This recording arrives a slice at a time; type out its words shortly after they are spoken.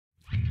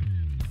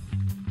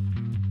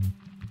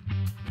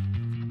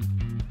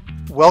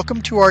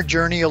Welcome to our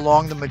journey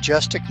along the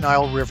majestic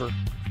Nile River,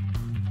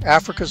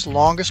 Africa's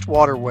longest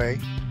waterway,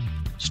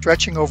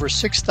 stretching over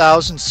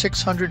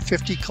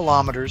 6,650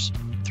 kilometers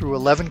through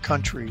 11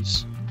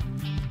 countries.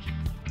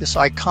 This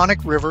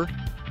iconic river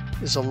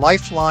is a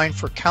lifeline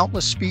for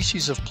countless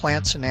species of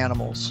plants and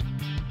animals.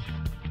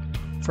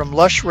 From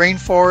lush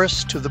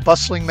rainforests to the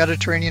bustling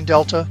Mediterranean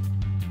delta,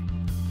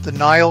 the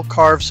Nile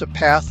carves a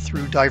path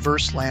through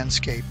diverse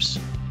landscapes.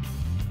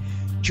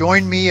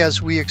 Join me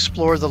as we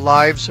explore the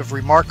lives of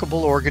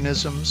remarkable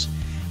organisms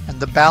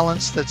and the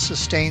balance that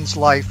sustains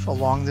life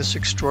along this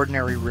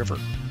extraordinary river.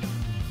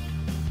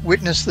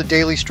 Witness the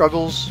daily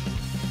struggles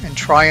and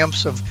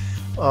triumphs of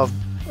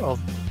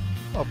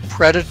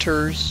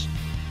predators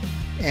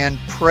and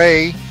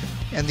prey,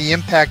 and the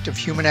impact of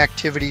human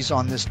activities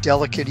on this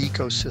delicate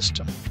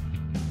ecosystem.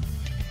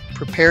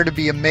 Prepare to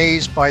be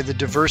amazed by the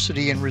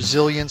diversity and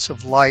resilience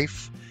of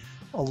life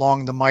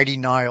along the mighty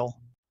Nile.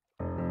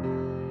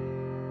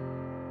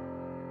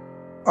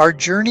 Our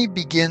journey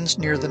begins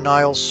near the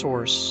Nile's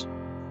source,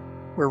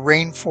 where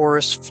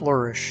rainforests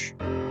flourish.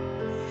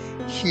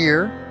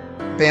 Here,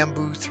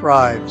 bamboo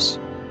thrives,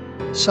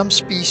 some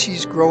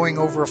species growing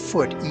over a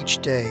foot each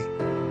day.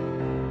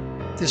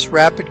 This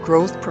rapid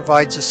growth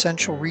provides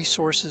essential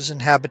resources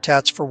and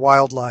habitats for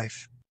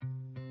wildlife.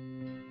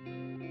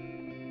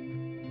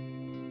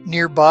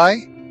 Nearby,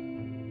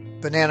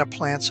 banana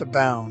plants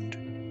abound.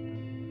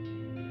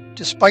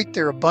 Despite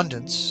their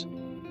abundance,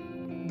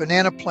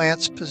 banana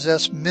plants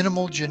possess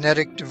minimal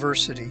genetic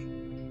diversity,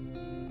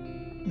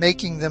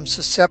 making them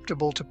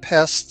susceptible to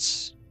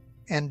pests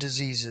and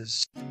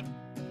diseases.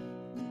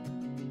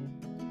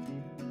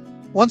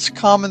 Once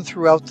common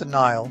throughout the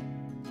Nile,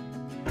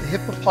 the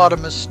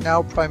hippopotamus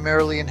now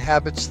primarily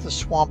inhabits the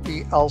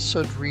swampy Al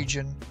Sud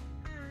region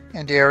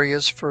and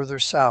areas further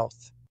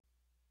south.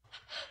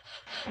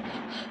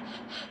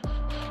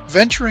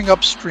 Venturing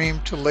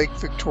upstream to Lake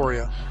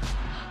Victoria,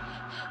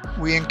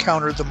 we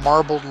encounter the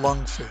marbled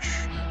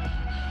lungfish.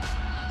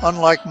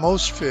 Unlike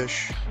most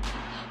fish,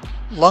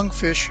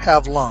 lungfish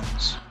have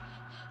lungs,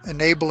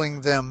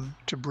 enabling them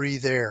to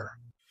breathe air.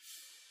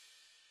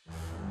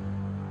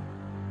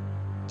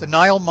 The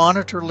Nile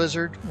monitor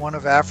lizard, one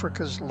of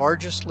Africa's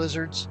largest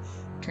lizards,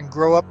 can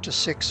grow up to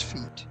 6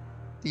 feet.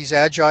 These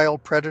agile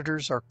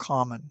predators are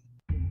common.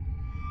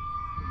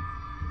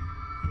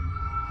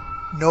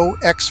 No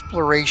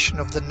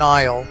exploration of the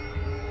Nile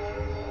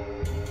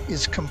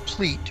is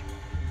complete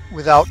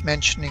without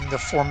mentioning the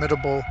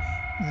formidable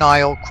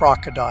Nile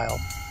crocodile,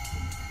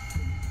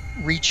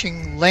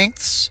 reaching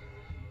lengths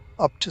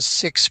up to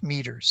 6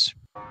 meters.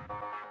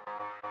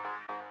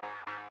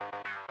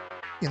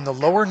 In the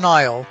lower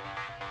Nile,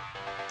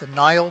 the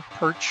Nile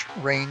perch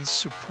reigns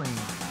supreme.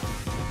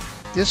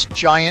 This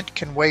giant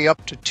can weigh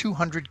up to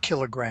 200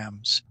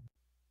 kilograms.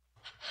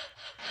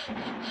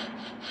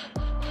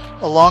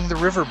 Along the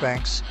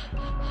riverbanks,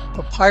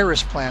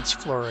 papyrus plants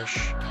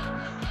flourish.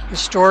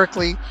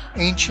 Historically,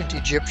 ancient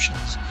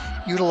Egyptians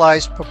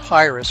utilized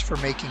papyrus for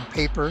making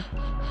paper,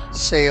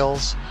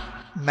 sails,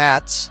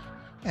 mats,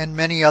 and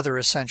many other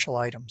essential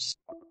items.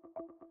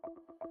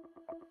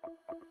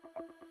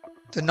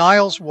 The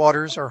Nile's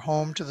waters are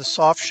home to the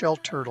soft-shell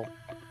turtle,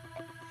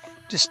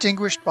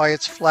 distinguished by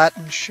its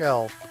flattened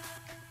shell,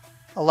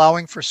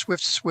 allowing for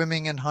swift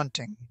swimming and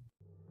hunting.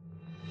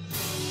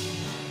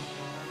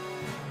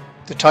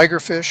 The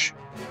tigerfish,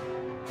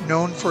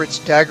 known for its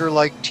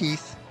dagger-like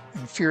teeth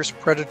and fierce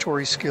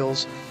predatory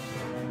skills,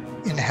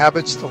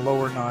 inhabits the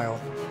lower Nile.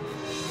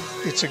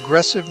 Its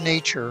aggressive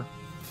nature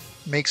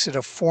makes it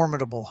a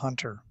formidable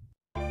hunter.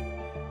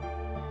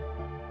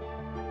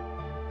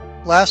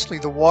 Lastly,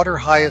 the water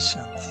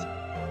hyacinth,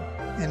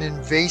 an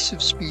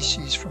invasive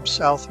species from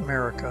South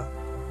America,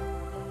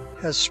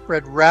 has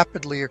spread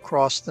rapidly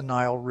across the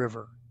Nile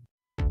River.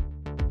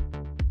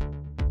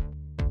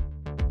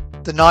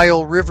 The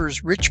Nile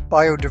River's rich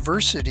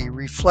biodiversity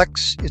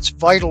reflects its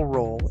vital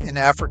role in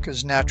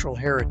Africa's natural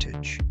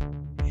heritage.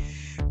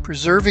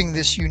 Preserving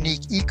this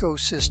unique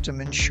ecosystem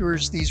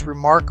ensures these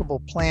remarkable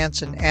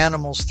plants and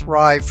animals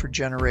thrive for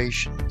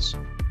generations.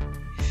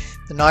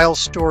 The Nile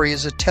story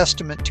is a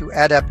testament to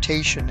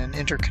adaptation and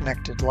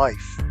interconnected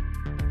life.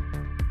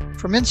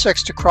 From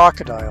insects to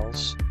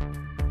crocodiles,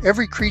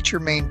 every creature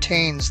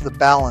maintains the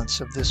balance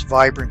of this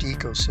vibrant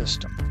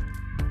ecosystem.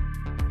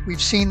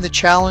 We've seen the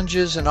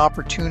challenges and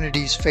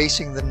opportunities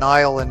facing the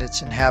Nile and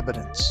its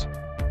inhabitants.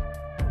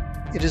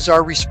 It is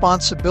our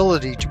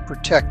responsibility to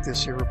protect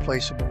this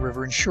irreplaceable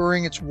river,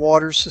 ensuring its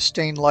waters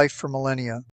sustain life for millennia.